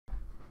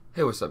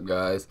Hey, what's up,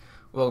 guys?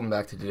 Welcome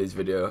back to today's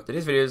video.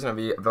 Today's video is going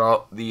to be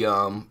about the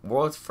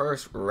world's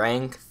first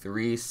rank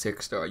 3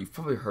 6-star. You've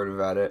probably heard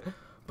about it,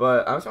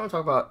 but I was going to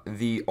talk about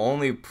the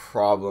only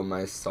problem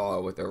I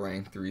saw with the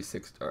rank 3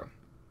 6-star.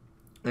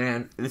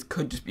 And this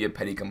could just be a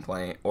petty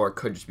complaint, or it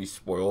could just be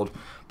spoiled.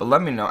 But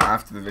let me know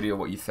after the video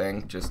what you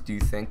think. Just do you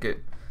think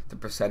the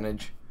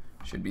percentage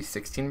should be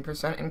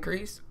 16%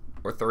 increase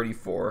or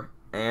 34%?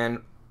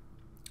 And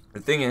the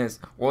thing is,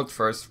 world's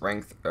first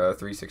ranked 3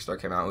 6-star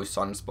came out. It was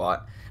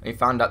Sunspot, and we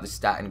found out the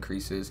stat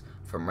increases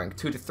from rank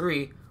 2 to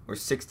 3 were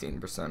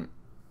 16%.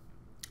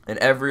 And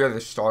every other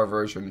star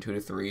version, 2 to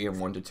 3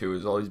 and 1 to 2,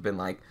 has always been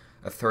like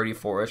a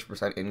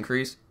 34-ish%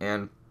 increase.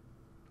 And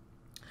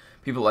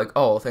people are like,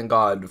 oh, thank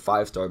God,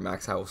 5-star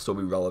max out will still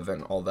be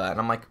relevant, all that. And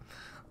I'm like,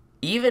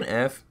 even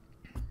if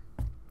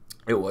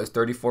it was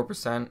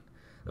 34%,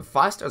 the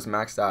 5 stars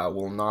maxed out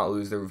will not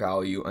lose their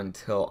value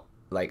until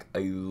like a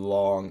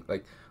long,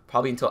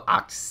 probably until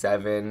Act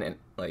 7, and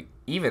like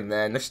even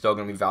then they're still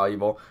gonna be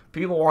valuable.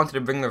 People wanted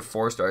to bring their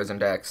 4 stars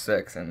into Act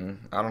 6,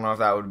 and I don't know if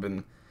that would have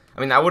been,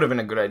 that would have been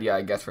a good idea,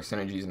 I guess, for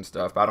synergies and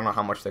stuff, but I don't know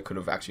how much they could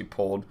have actually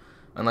pulled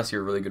unless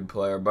you're a really good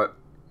player. But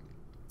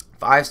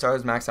 5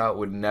 stars max out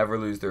would never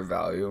lose their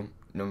value,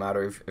 no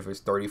matter if it was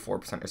 34% or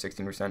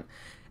 16%.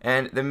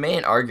 And the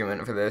main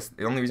argument for this,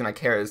 the only reason I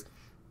care is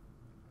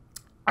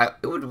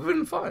it would have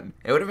been fun.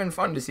 It would have been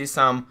fun to see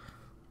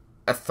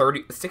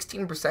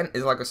 16%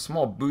 is like a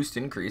small boost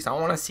increase. I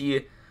want to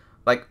see,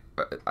 like,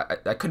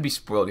 I could be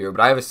spoiled here,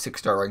 but I have a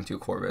 6-star rank 2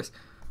 Corvus.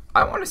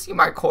 I want to see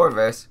my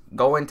Corvus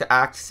go into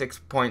Act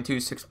 6.2,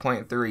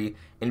 6.3,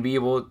 and be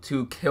able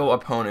to kill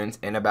opponents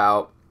in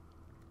about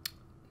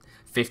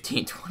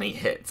 15, 20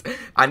 hits.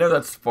 I know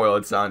that's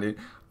spoiled sounding,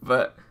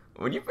 but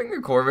when you bring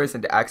your Corvus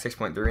into Act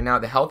 6.3 now,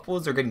 the health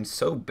pools are getting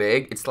so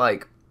big. It's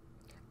like,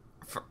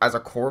 as a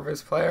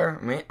Corvus player,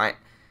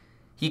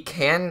 he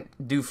can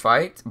do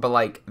fights, but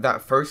like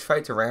that first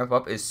fight to ramp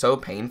up is so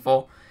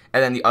painful,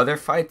 and then the other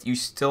fights you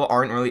still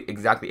aren't really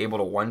exactly able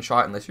to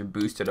one-shot unless you're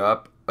boosted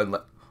up,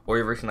 or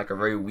you're versus like a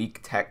very weak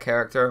tech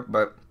character.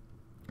 But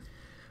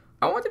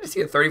I wanted to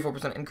see a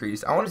 34%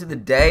 increase. I want to see the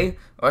day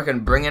where I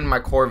can bring in my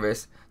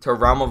Corvus to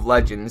Realm of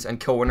Legends and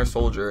kill Winter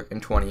Soldier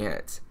in 20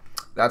 hits.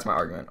 That's my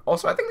argument.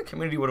 Also, I think the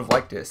community would have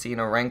liked it. Seeing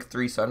a rank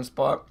 3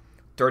 Sunspot,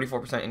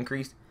 34%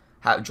 increase,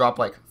 drop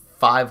like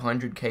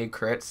 500k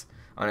crits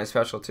on his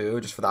special too,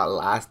 just for that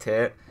last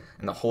hit,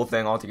 and the whole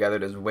thing altogether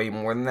does way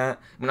more than that.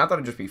 I thought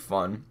it'd just be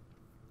fun,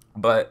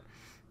 but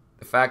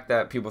the fact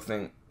that people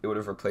think it would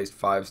have replaced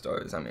 5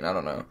 stars, I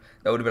don't know.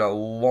 That would have been a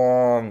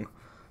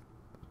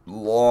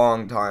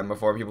long time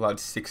before people had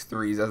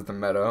 6-3s as the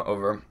meta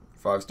over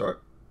 5-star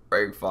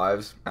rank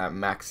 5s at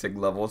max sig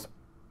levels.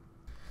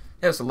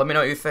 Yeah, so let me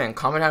know what you think.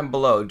 Comment down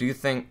below. Do you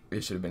think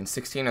it should have been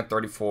 16 or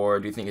 34?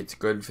 Do you think it's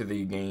good for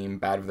the game,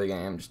 bad for the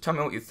game? Just tell me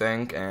what you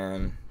think,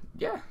 and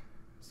yeah.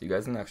 See you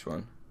guys in the next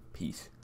one. Peace.